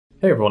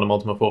Hey everyone, I'm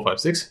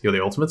Ultima456, you're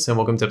the Ultimates, and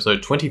welcome to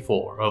episode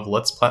 24 of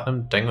Let's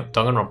Platinum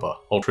Danganronpa,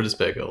 Ultra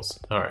Despair Girls.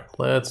 Alright,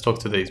 let's talk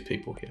to these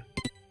people here.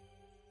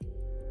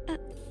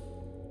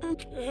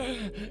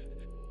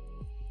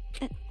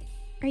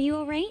 Are you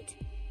alright?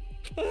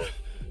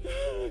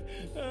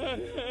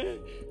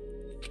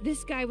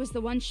 This guy was the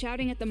one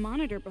shouting at the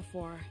monitor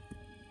before.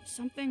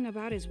 Something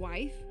about his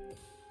wife?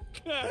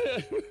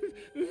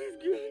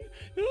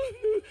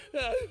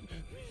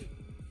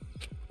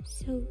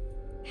 So,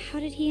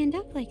 how did he end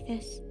up like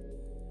this?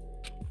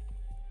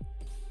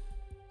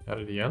 How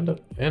did he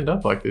end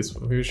up like this?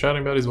 He was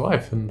shouting about his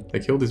wife, and they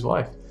killed his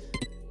wife.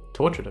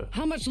 Tortured her.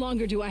 How much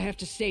longer do I have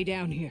to stay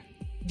down here?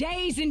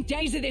 Days and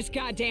days of this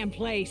goddamn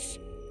place!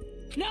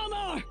 No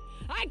more!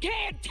 I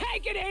can't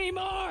take it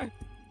anymore!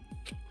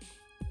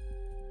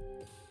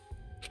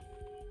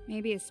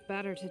 Maybe it's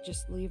better to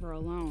just leave her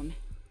alone.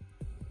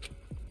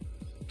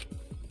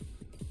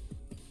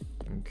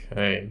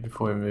 Okay,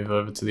 before we move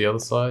over to the other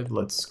side,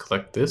 let's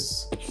collect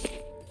this.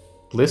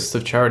 List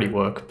of charity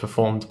work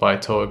performed by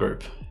Towa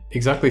Group.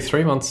 Exactly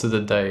 3 months to the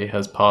day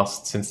has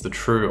passed since the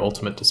true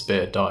Ultimate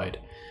Despair died.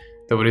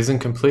 Though it isn't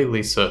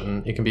completely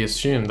certain, it can be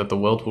assumed that the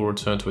world will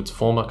return to its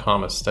former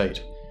calmer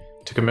state.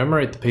 To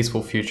commemorate the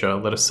peaceful future,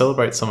 let us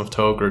celebrate some of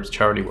Towa Group's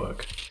charity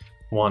work.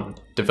 1.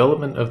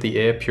 Development of the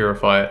air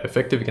purifier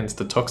effective against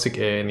the toxic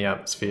air in the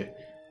atmosphere.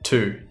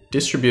 2.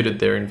 Distributed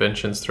their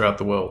inventions throughout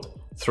the world.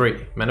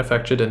 3.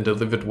 Manufactured and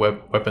delivered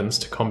weapons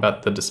to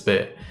combat the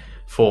despair.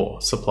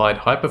 4. Supplied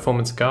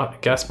high-performance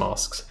gas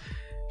masks.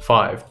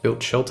 5.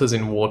 Built shelters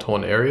in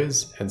war-torn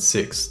areas. And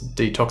 6.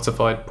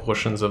 Detoxified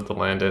portions of the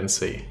land and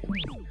sea.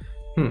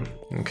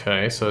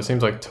 Okay, so it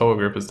seems like Towa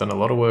Group has done a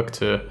lot of work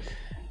to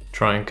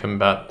try and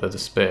combat the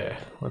despair.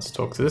 Let's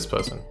talk to this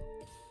person.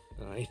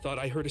 I thought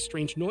I heard a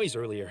strange noise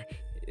earlier.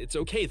 It's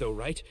okay though,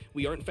 right?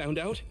 We aren't found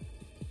out?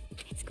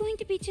 It's going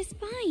to be just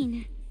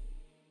fine.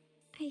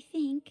 I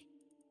think.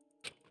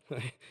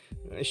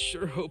 I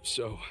sure hope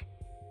so.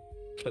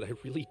 But I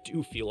really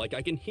do feel like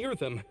I can hear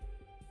them.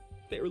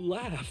 Their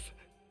laugh.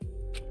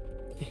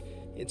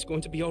 It's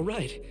going to be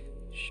alright.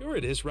 Sure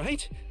it is,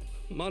 right?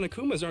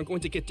 Monokumas aren't going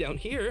to get down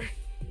here.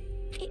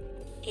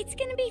 It's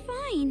gonna be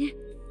fine.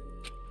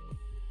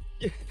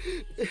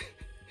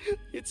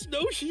 It's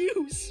no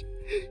use.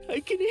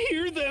 I can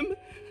hear them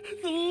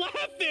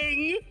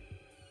laughing.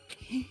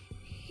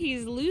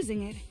 He's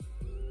losing it.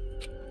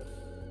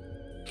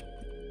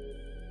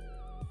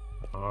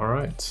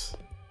 Alright.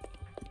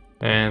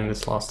 And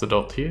this last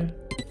adult here.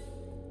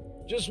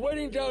 Just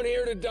waiting down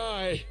here to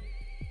die.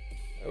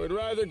 I would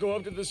rather go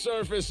up to the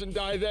surface and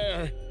die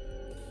there.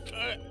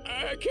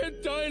 I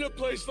can't die in a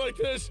place like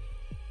this.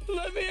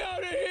 Let me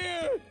out of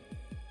here!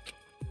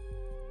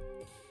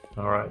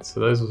 Alright, so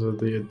those are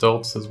the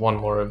adults. There's one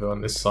more over on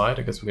this side.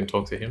 I guess we can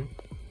talk to him.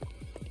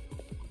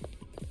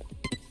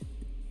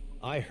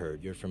 I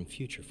heard you're from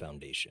Future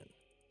Foundation.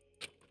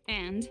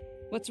 And?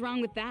 What's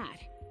wrong with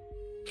that?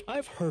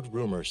 I've heard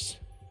rumors.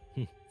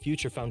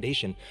 Future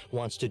Foundation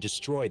wants to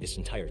destroy this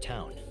entire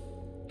town.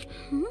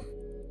 Huh?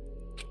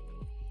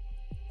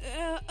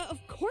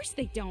 Of course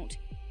they don't.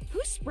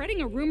 Who's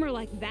spreading a rumor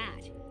like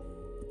that?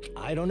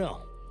 I don't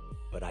know,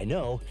 but I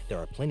know there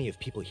are plenty of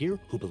people here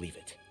who believe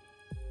it.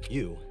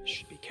 You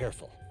should be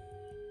careful.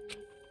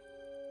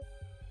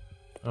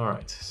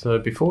 Alright, so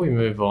before we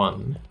move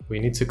on, we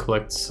need to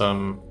collect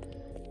some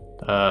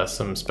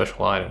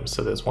special items.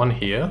 So there's one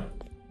here.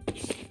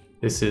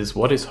 This is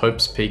what is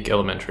Hope's Peak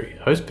Elementary.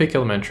 Hope's Peak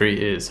Elementary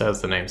is,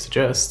 as the name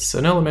suggests,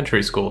 an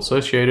elementary school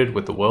associated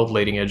with the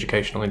world-leading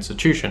educational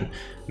institution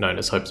known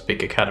as Hope's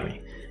Peak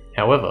Academy.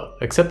 However,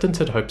 acceptance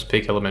at Hope's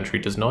Peak Elementary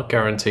does not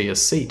guarantee a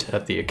seat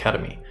at the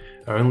academy.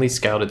 Only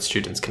scouted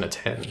students can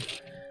attend.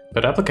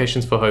 But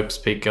applications for Hope's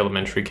Peak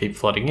Elementary keep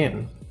flooding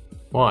in.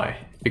 Why?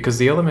 Because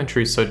the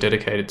elementary is so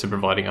dedicated to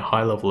providing a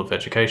high level of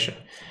education.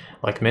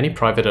 Like many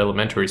private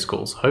elementary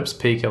schools, Hope's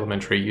Peak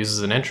Elementary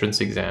uses an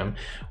entrance exam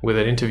with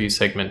an interview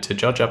segment to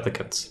judge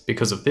applicants.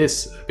 Because of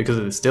this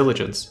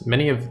diligence,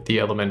 many of the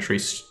elementary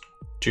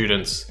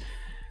students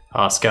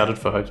are scouted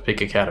for Hope's Peak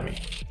Academy.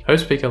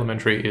 Hope's Peak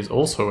Elementary is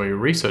also a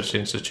research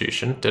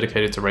institution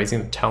dedicated to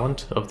raising the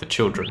talent of the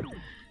children.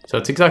 So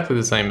it's exactly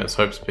the same as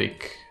Hope's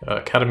Peak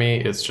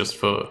Academy, it's just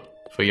for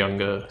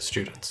younger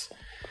students.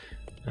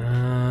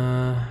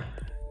 There's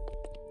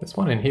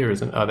one in here,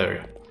 isn't? Oh,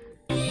 there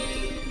we go.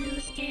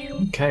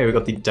 Okay, we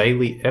got the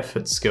daily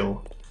effort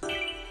skill.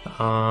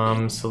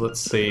 So let's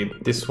see,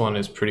 this one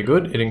is pretty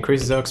good. It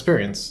increases our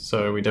experience,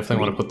 so we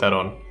definitely want to put that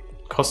on.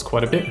 Costs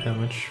quite a bit. How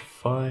much?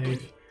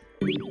 5.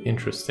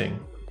 Interesting.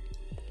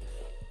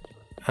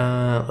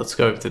 Let's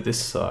go over to this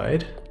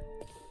side.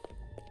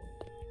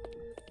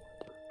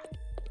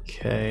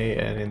 Okay,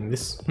 and in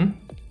this...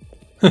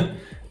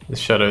 the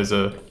shadows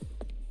are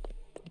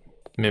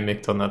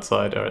mimicked on that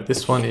side. Alright,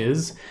 this one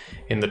is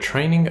in the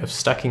training of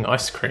stacking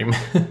ice cream.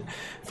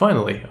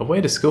 Finally, a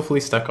way to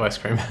skillfully stack ice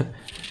cream.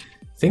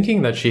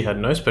 Thinking that she had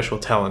no special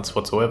talents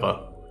whatsoever,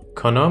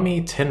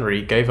 Konomi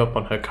Tenri gave up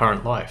on her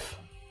current life.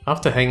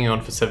 After hanging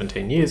on for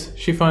 17 years,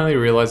 she finally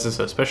realizes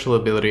her special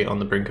ability on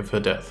the brink of her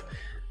death.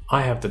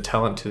 I have the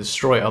talent to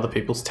destroy other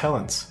people's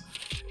talents.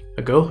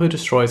 A girl who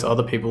destroys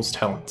other people's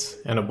talents,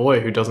 and a boy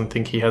who doesn't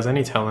think he has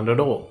any talent at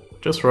all.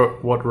 Just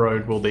what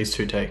road will these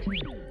two take?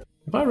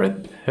 Have I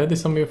heard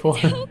this on me before?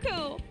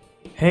 Coco!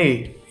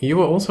 Hey, you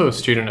were also a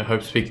student at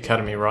Hope's Peak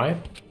Academy, right?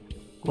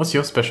 What's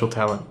your special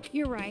talent?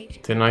 You're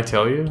right. Didn't I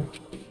tell you?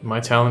 My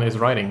talent is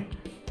writing.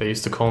 They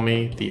used to call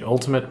me the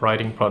ultimate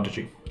writing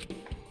prodigy.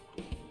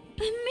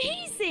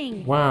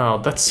 Amazing! Wow,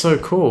 that's so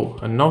cool.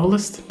 A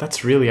novelist?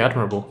 That's really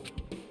admirable.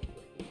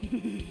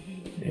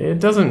 It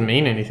doesn't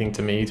mean anything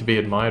to me to be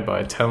admired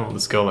by a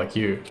talentless girl like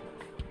you.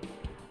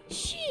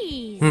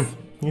 Jeez.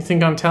 You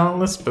think I'm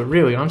talentless, but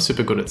really I'm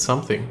super good at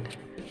something.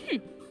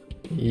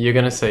 You're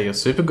gonna say you're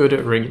super good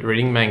at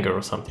reading manga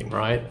or something,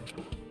 right?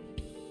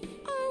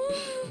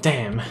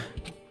 Damn.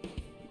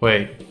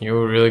 Wait, you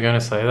were really gonna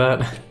say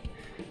that?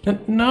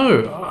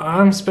 No,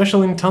 I'm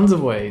special in tons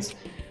of ways.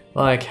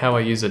 Like how I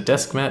use a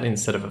desk mat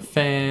instead of a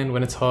fan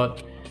when it's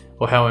hot,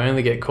 or how I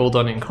only get called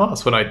on in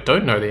class when I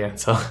don't know the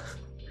answer.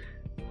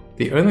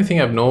 The only thing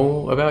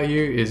abnormal about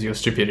you is your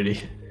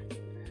stupidity.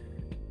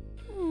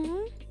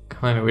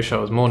 Kinda wish I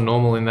was more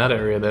normal in that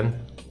area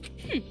then.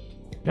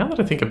 Now that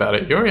I think about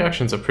it, your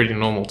reactions are pretty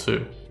normal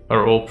too.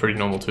 Are all pretty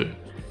normal too.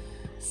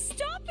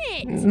 Stop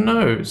it!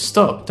 No,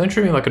 stop. Don't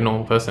treat me like a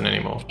normal person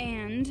anymore.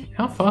 And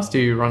How fast do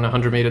you run a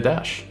 100-meter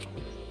dash?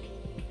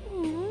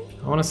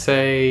 I want to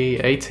say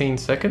 18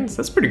 seconds?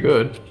 That's pretty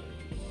good.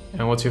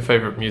 And what's your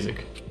favorite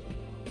music?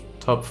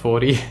 Top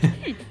 40?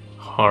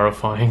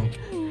 Horrifying.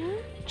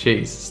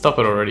 Jeez, stop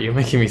it already, you're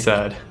making me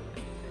sad.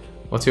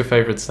 What's your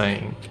favorite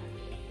saying?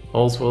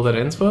 All's well that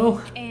ends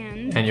well?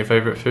 And your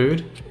favorite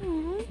food?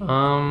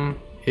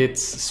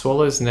 It's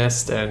swallow's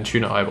nest and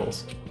tuna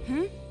eyeballs.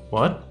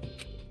 What?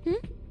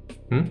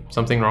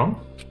 Something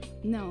wrong?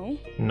 no.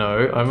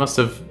 No, I must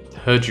have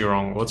heard you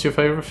wrong. What's your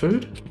favorite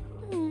food?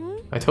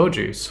 I told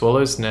you,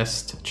 swallow's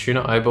nest,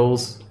 tuna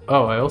eyeballs.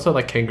 Oh, I also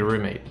like kangaroo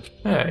meat.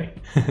 Hey.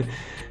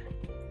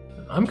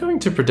 I'm going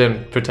to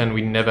pretend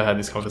we never had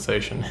this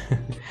conversation.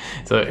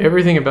 So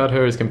everything about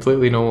her is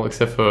completely normal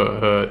except for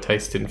her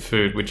taste in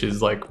food, which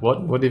is like,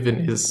 what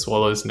even is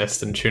swallow's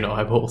nest and tuna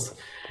eyeballs?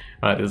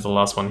 Alright, there's the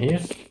last one here.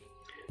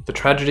 The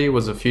tragedy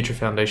was a Future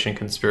Foundation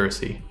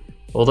conspiracy.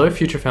 Although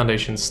Future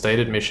Foundation's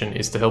stated mission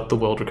is to help the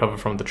world recover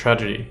from the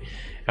tragedy,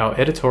 our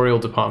editorial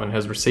department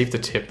has received a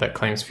tip that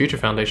claims Future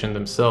Foundation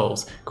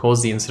themselves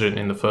caused the incident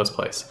in the first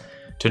place.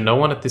 To no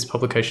one at this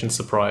publication's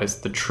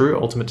surprise, the true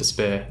ultimate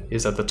despair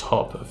is at the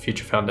top of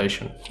Future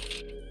Foundation.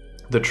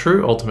 The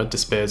true ultimate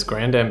despair's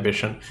grand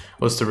ambition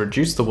was to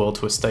reduce the world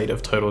to a state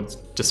of total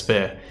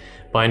despair.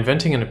 By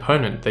inventing an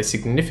opponent, they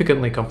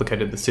significantly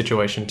complicated the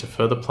situation to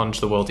further plunge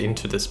the world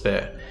into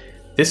despair.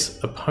 This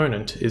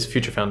opponent is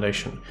Future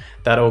Foundation.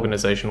 That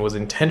organization was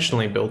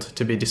intentionally built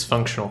to be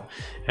dysfunctional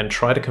and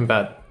try to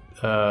combat...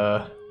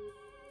 That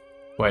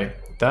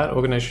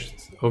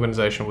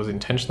organization was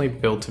intentionally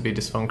built to be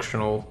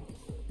dysfunctional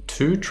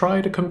to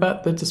try to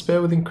combat the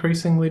despair with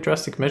increasingly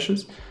drastic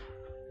measures?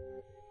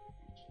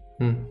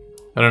 I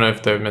don't know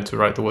if they were meant to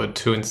write the word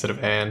to instead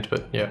of and,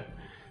 but yeah.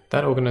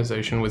 That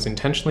organization was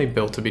intentionally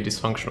built to be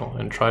dysfunctional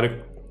and try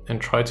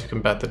to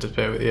combat the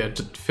despair with, yeah, it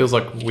just feels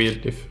like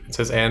weird if it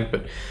says and,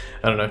 but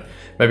I don't know.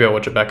 Maybe I'll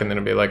watch it back and then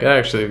it'll be like,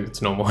 actually,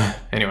 it's normal.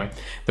 Anyway,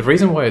 the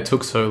reason why it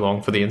took so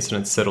long for the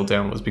incident to settle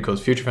down was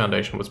because Future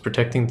Foundation was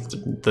protecting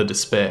the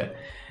despair.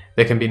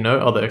 There can be no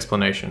other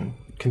explanation.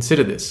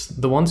 Consider this,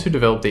 the ones who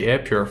developed the air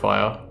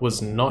purifier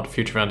was not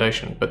Future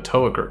Foundation, but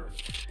Towa Group.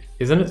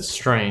 Isn't it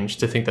strange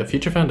to think that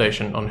Future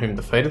Foundation, on whom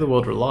the fate of the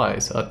world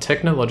relies, are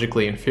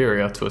technologically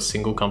inferior to a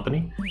single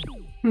company?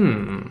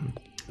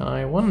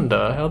 I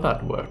wonder how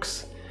that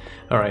works.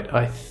 Alright,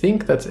 I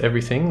think that's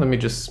everything. Let me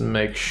just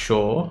make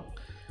sure.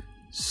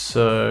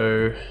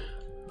 So,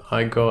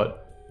 I got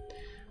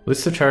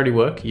list of charity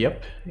work,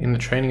 yep. In the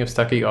training of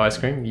stacking ice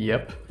cream,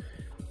 yep.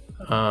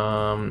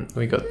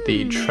 We got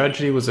the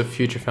tragedy was a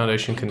Future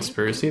Foundation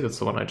conspiracy, that's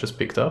the one I just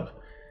picked up.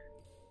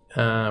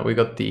 We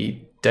got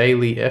the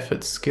daily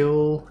effort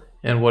skill,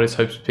 and what is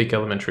Hope's Peak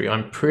Elementary.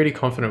 I'm pretty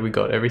confident we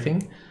got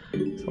everything.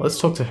 So let's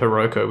talk to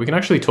Hiroko. We can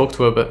actually talk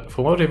to her, but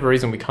for whatever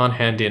reason we can't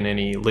hand in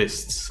any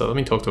lists, so let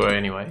me talk to her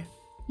anyway.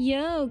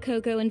 Yo,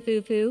 Coco and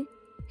Fufu.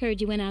 Heard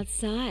you went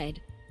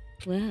outside.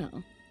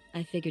 Well,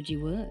 I figured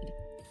you would.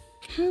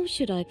 How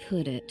should I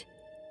put it?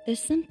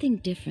 There's something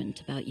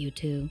different about you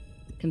two,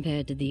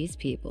 compared to these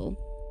people.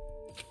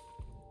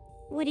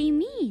 What do you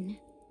mean?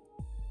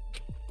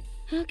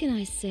 How can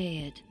I say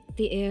it?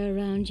 The air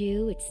around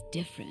you, it's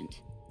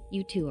different.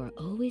 You two are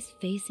always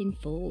facing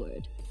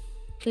forward.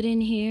 But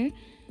in here,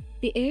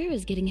 the air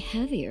is getting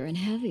heavier and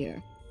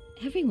heavier.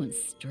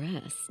 Everyone's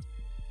stressed.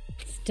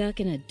 Stuck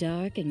in a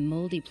dark and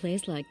moldy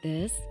place like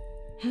this,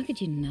 how could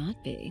you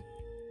not be?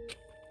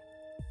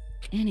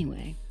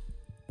 Anyway,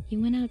 you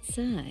went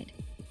outside.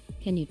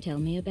 Can you tell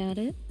me about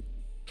it?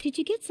 Did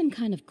you get some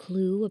kind of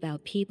clue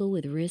about people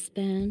with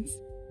wristbands?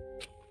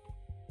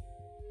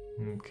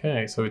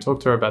 Okay, so we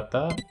talked to her about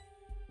that.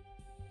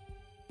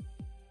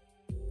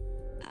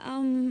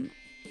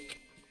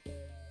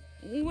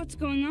 What's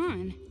going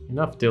on?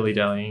 Enough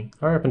dilly-dallying.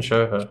 Hurry up and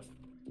show her.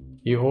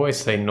 You always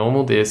say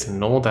normal this and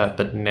normal that,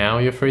 but now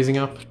you're freezing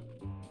up?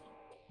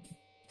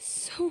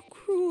 So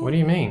cruel. What do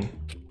you mean?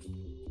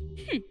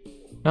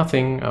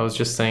 Nothing, I was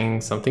just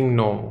saying something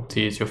normal,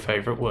 to use your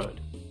favorite word.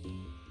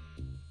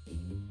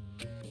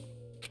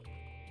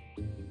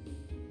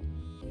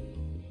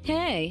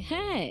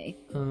 Hey.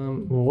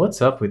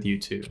 What's up with you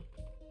two?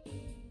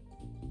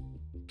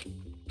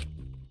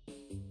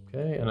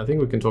 Okay, and I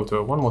think we can talk to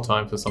her one more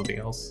time for something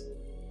else.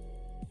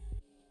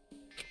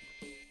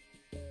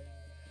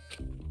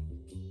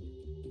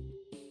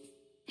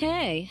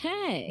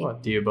 Hey.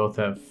 What, do you both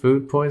have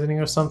food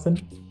poisoning or something?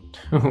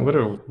 What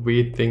a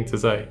weird thing to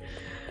say.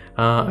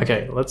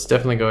 Okay, let's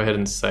definitely go ahead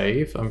and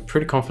save. I'm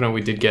pretty confident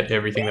we did get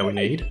everything that we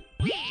need.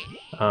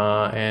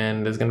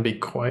 And there's going to be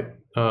quite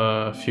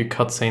a few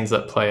cutscenes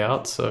that play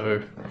out,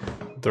 so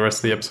the rest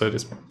of the episode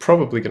is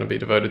probably going to be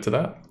devoted to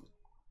that.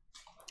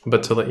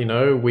 But to let you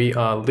know, we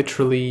are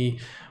literally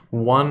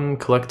one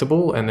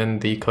collectible, and then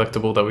the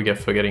collectible that we get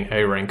for getting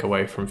A rank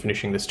away from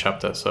finishing this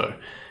chapter, so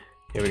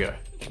here we go.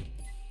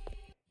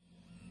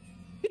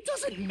 It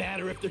doesn't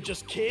matter if they're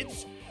just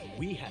kids.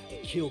 We have to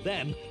kill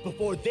them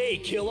before they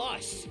kill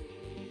us.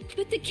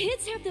 But the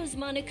kids have those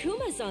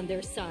Monokumas on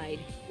their side.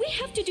 We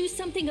have to do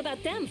something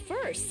about them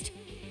first.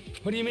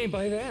 What do you mean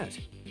by that?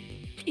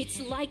 It's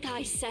like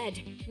I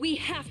said, we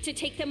have to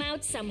take them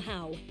out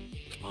somehow.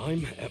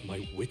 I'm at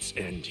my wit's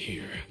end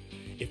here.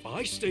 If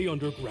I stay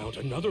underground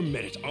another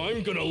minute,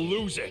 I'm gonna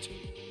lose it.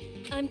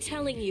 I'm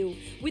telling you,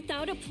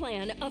 without a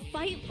plan, a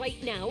fight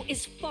right now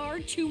is far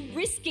too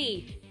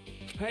risky.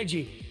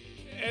 Haiji,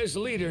 as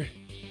leader,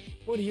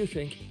 what do you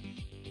think?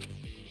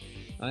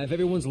 I have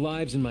everyone's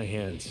lives in my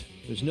hands.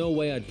 There's no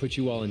way I'd put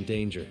you all in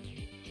danger.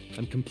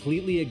 I'm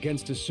completely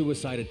against a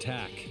suicide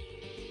attack,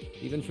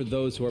 even for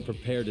those who are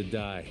prepared to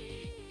die.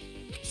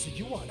 So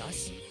you want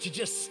us to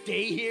just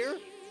stay here?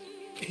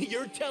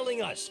 You're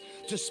telling us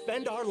to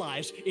spend our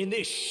lives in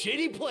this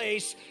shitty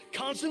place,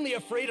 constantly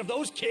afraid of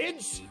those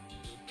kids?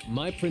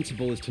 My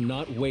principle is to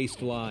not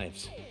waste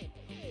lives.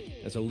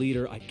 As a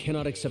leader, I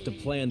cannot accept a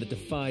plan that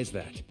defies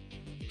that.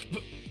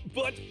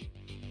 But...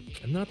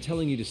 I'm not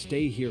telling you to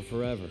stay here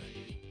forever.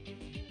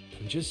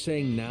 I'm just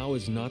saying now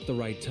is not the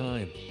right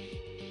time.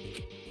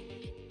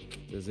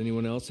 Does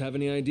anyone else have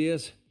any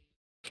ideas?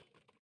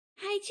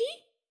 Haiji,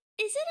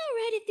 is it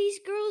alright if these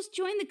girls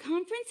join the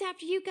conference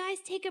after you guys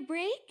take a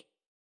break?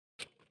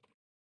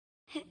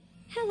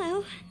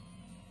 Hello.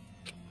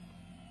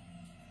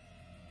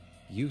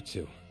 You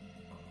two?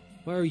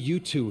 Why are you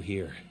two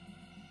here?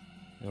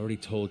 I already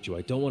told you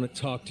I don't want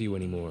to talk to you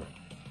anymore.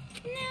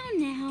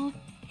 Now.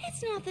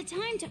 It's not the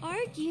time to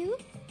argue.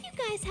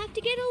 You guys have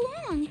to get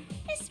along,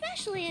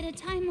 especially at a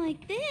time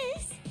like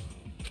this.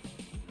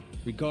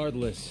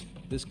 Regardless,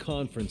 this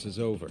conference is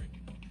over.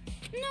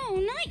 No,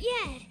 not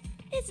yet.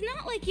 It's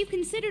not like you've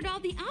considered all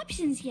the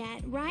options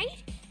yet,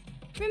 right?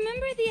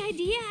 Remember the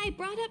idea I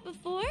brought up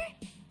before?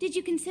 Did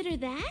you consider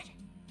that?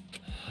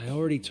 I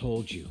already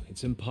told you,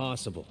 it's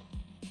impossible.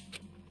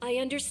 I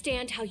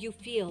understand how you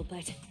feel,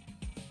 but...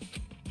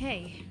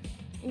 Hey,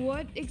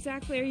 what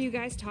exactly are you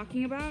guys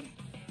talking about?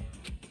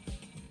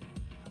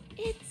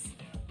 It's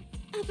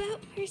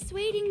about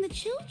persuading the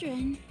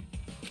children.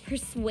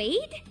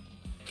 Persuade?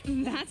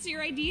 That's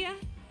your idea?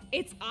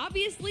 It's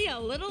obviously a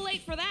little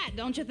late for that,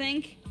 don't you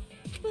think?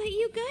 But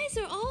you guys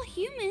are all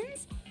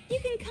humans. You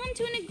can come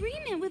to an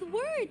agreement with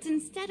words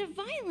instead of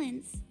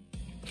violence.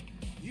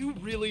 You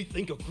really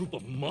think a group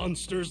of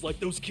monsters like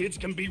those kids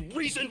can be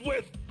reasoned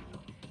with?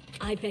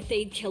 I bet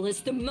they'd kill us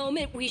the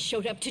moment we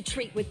showed up to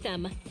treat with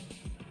them.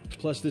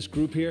 Plus this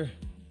group here,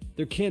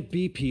 there can't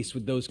be peace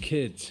with those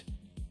kids.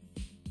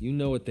 You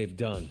know what they've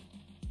done.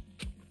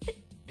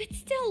 But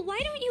still, why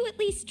don't you at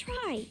least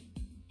try?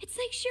 It's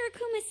like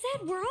Shirokuma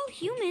said, we're all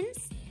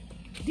humans.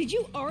 Did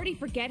you already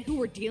forget who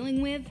we're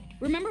dealing with?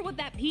 Remember what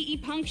that PE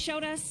punk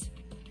showed us?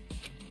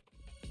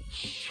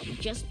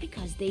 Just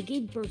because they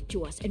gave birth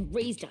to us and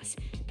raised us,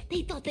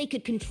 they thought they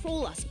could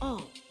control us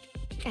all.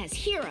 As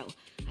hero,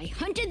 I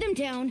hunted them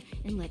down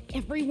and let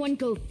everyone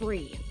go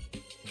free.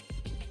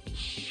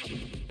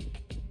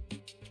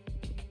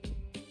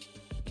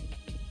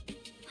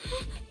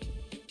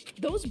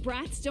 Those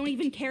brats don't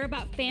even care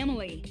about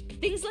family.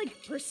 Things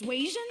like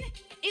persuasion?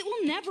 It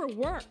will never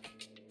work.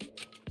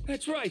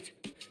 That's right.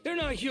 They're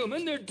not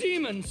human, they're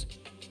demons.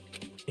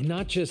 And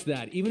not just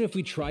that, even if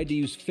we tried to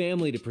use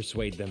family to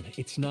persuade them,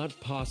 it's not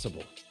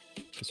possible.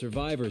 The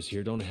survivors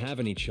here don't have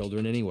any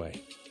children anyway.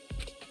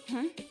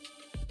 Huh?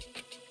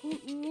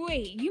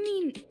 Wait, you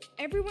mean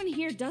everyone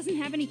here doesn't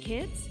have any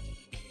kids?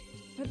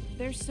 But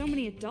there's so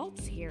many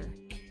adults here.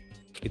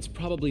 It's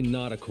probably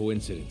not a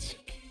coincidence.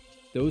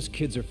 Those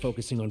kids are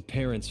focusing on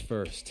parents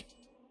first.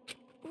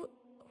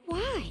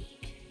 Why?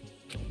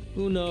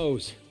 Who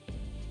knows?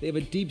 They have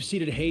a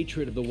deep-seated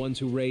hatred of the ones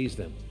who raised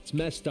them. It's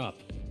messed up.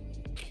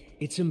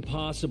 It's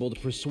impossible to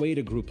persuade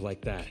a group like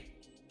that.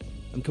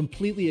 I'm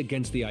completely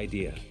against the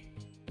idea.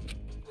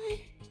 But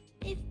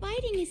if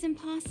fighting is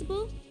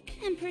impossible,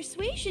 and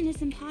persuasion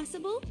is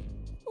impossible,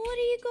 what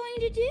are you going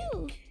to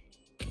do?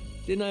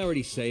 Didn't I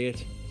already say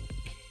it?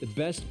 The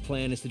best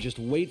plan is to just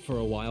wait for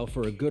a while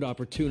for a good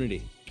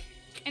opportunity.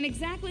 And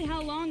exactly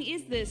how long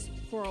is this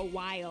for a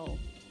while?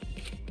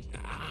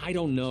 I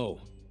don't know.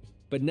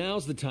 But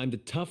now's the time to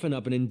toughen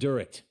up and endure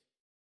it.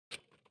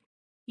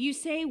 You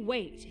say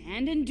wait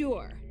and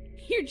endure.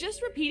 You're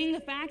just repeating the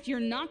fact you're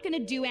not gonna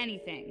do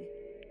anything.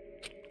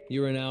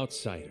 You're an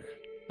outsider.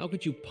 How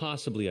could you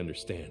possibly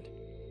understand?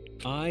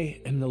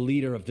 I am the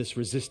leader of this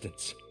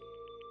resistance.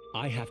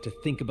 I have to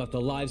think about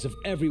the lives of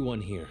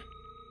everyone here.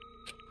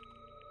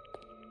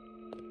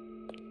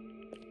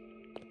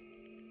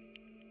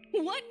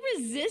 What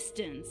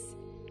resistance?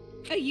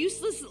 A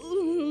useless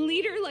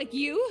leader like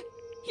you?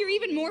 You're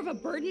even more of a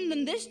burden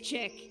than this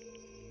chick.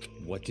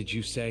 What did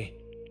you say?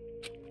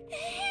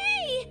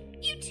 Hey!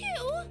 You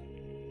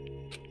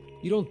too!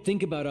 You don't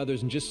think about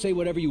others and just say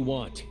whatever you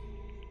want.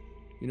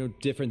 You're no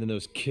different than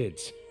those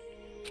kids.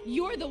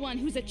 You're the one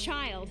who's a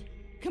child.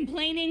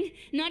 Complaining,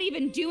 not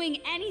even doing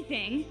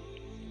anything.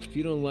 If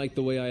you don't like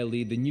the way I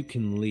lead, then you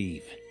can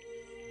leave.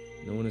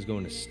 No one is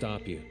going to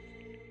stop you.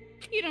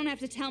 You don't have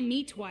to tell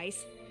me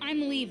twice.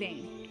 I'm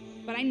leaving.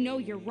 But I know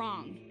you're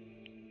wrong.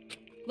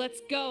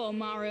 Let's go,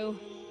 Omaru.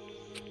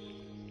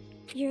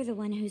 You're the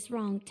one who's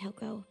wrong,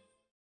 Toko.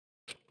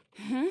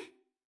 Huh?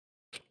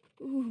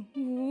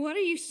 What are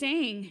you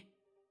saying?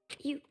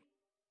 You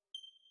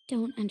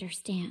don't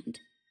understand.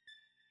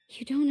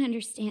 You don't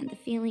understand the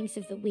feelings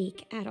of the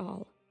weak at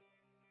all.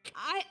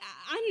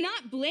 I'm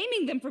not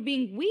blaming them for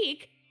being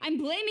weak. I'm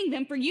blaming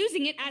them for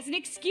using it as an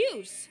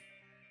excuse.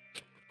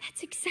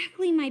 That's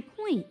exactly my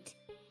point.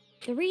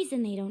 The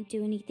reason they don't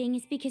do anything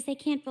is because they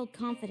can't build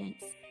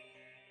confidence.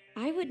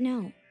 I would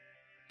know.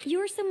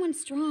 You're someone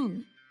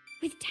strong,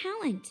 with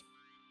talent,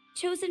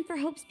 chosen for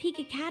Hope's Peak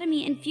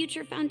Academy and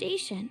Future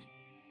Foundation.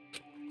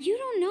 You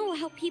don't know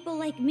how people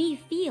like me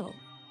feel.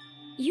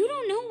 You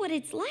don't know what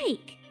it's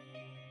like.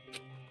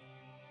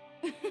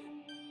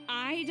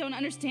 I don't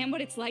understand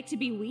what it's like to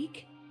be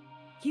weak?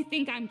 You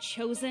think I'm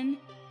chosen?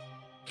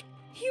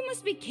 You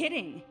must be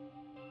kidding.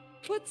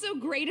 What's so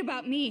great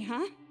about me,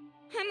 huh?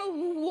 I'm a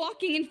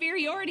walking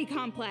inferiority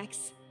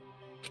complex.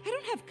 I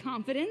don't have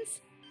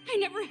confidence. I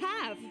never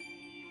have.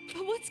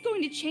 But what's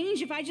going to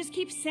change if I just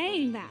keep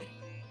saying that?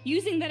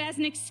 Using that as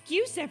an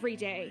excuse every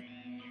day?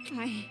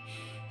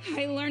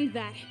 I learned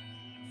that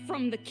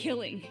from the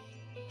killing.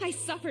 I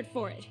suffered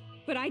for it,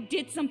 but I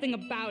did something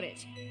about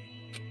it.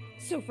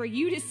 So for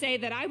you to say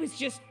that I was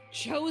just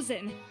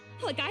chosen,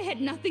 like I had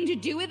nothing to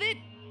do with it,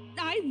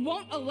 I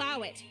won't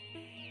allow it.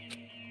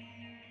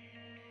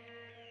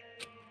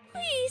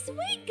 Please,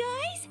 wait,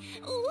 guys!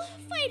 Oh,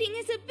 fighting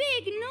is a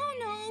big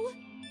no-no!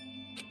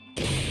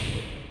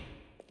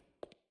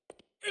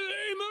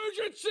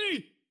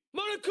 Emergency!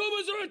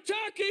 Monokumas are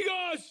attacking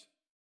us!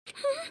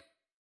 Huh?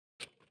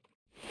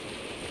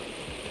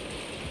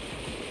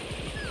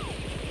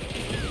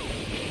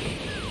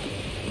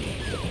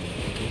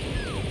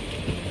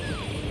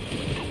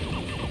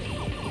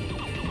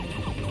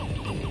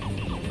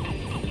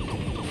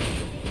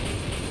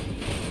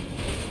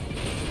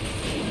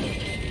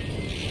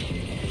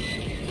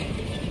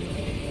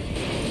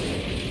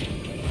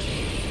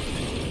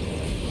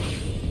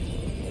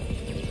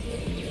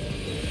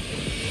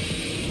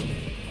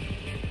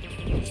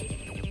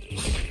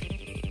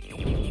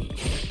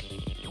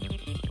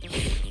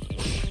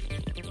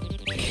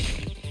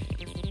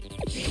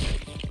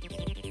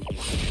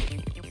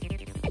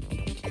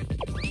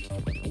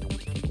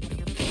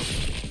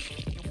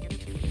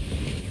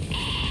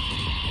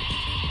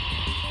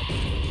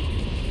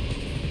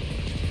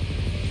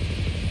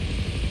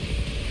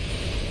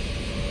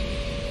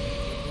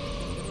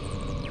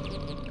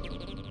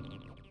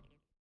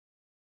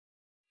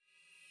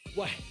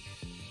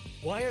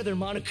 Why are there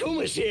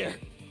Monokumas here?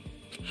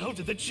 How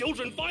did the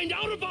children find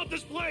out about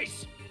this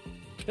place?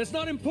 That's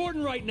not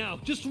important right now.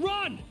 Just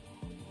run!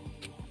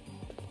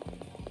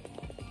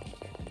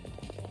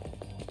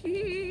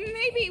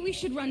 Maybe we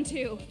should run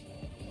too.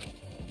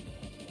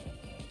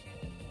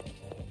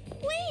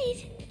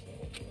 Wait!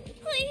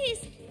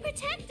 Please,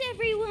 protect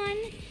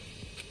everyone!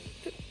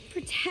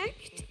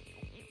 Protect?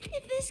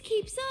 If this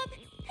keeps up,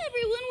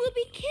 everyone will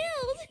be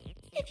killed!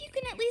 If you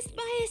can at least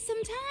buy us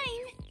some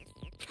time.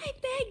 I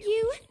beg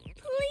you,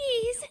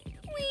 please,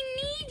 we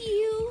need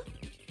you!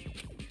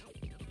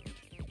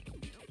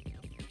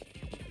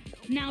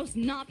 Now's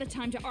not the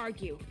time to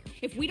argue.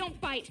 If we don't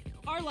fight,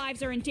 our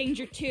lives are in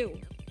danger too.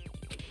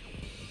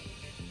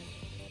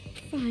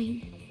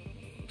 Fine.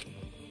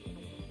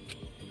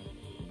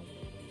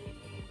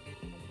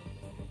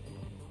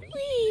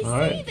 Please,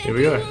 alright, save here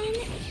we go.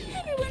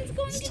 Everyone's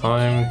going It's to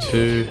time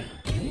to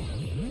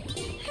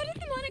How did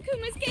the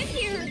Monokumas get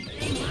here?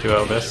 do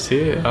our best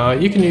here.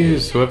 You can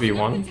use whoever you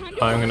want.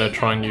 I'm gonna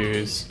try and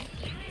use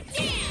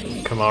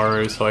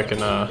Kamaru so I can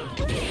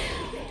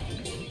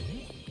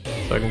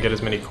get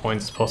as many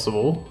coins as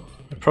possible.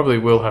 I probably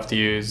will have to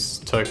use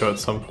Toko at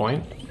some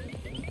point.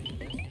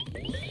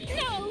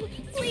 No,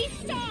 please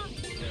stop.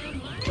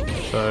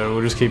 So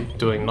we'll just keep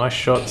doing nice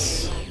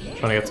shots,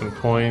 trying to get some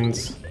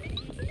coins.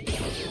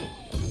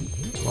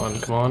 Come on,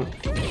 come on.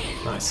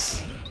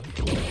 Nice.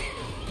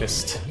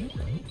 Missed.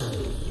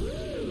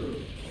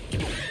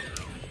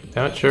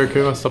 Damn it,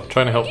 Shirokuma, stop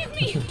trying to help.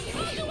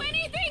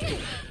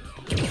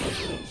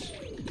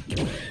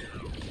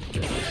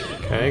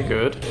 Okay,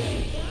 good.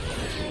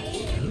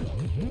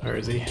 Where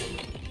is he?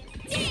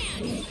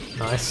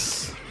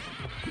 Nice.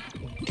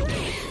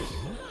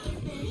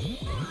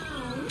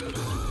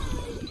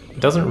 It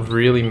doesn't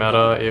really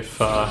matter if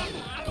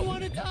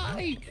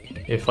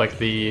like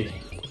the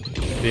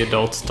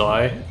adults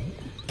die.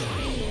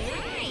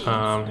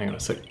 Hang on a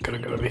sec, gotta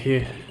go over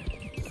here.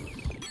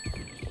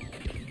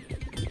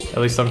 At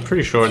least I'm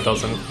pretty sure it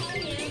doesn't.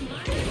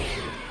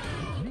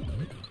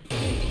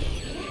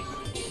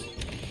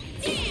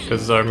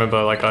 Because I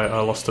remember like I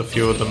lost a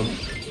few of them.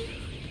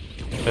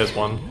 There's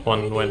one.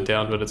 One went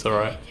down, but it's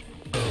alright.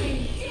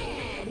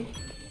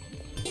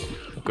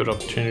 Good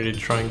opportunity to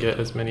try and get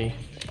as many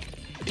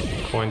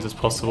coins as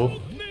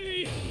possible.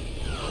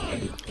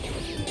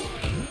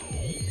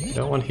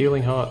 Don't want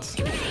healing hearts.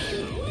 Looks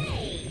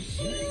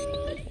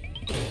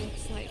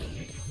like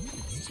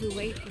it's too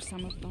late for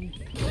some of them.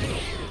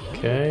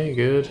 Okay,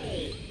 good.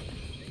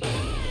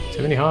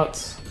 Too many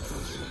hearts.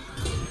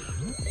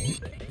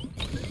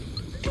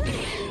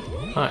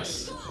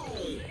 Nice.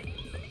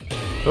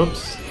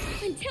 Oops.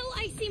 Until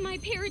I see my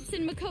parents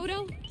in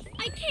Makoto,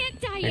 I can't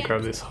die Let me yet.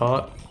 grab this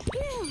heart.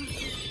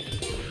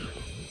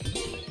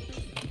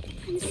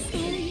 I'm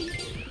sorry.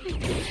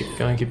 Keep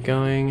going, keep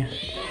going.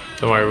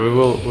 Don't worry, we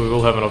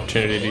will have an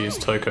opportunity to use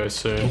Toko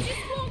soon. It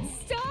won't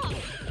stop.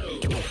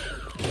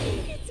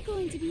 It's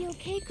going to be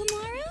okay,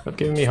 Komaru. Stop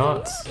giving me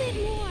hearts. A little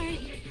bit more.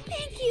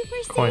 Thank you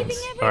for Coins.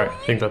 saving everyone.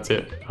 Alright, I think that's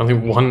it. Only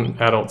one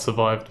adult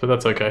survived, but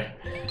that's okay.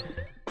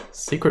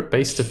 Secret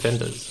base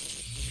defenders.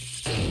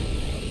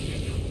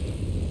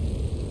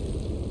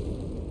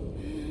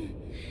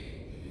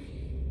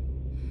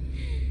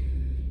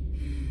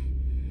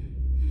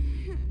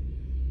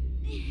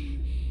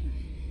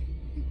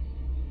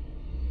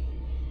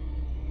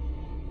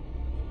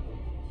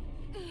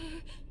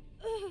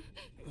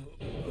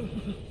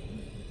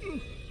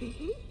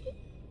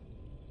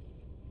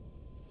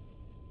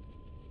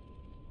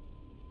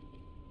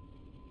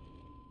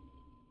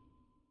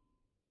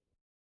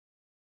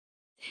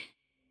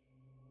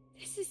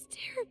 This is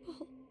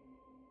terrible.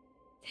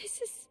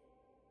 This is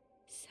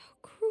so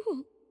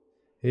cruel.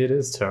 It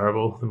is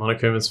terrible. The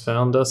Monokumas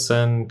found us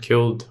and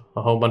killed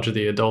a whole bunch of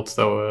the adults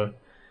that were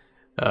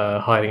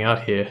hiding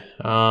out here.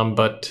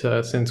 But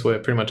since we're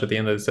pretty much at the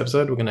end of this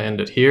episode, we're going to end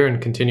it here and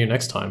continue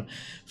next time.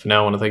 For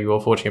now, I want to thank you all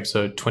for watching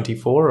episode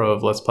 24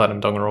 of Let's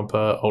Platinum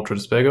Danganronpa Ultra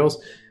Despair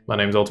Girls. My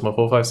name is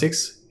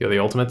Ultima456, you're the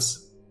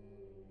Ultimates,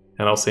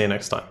 and I'll see you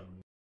next time.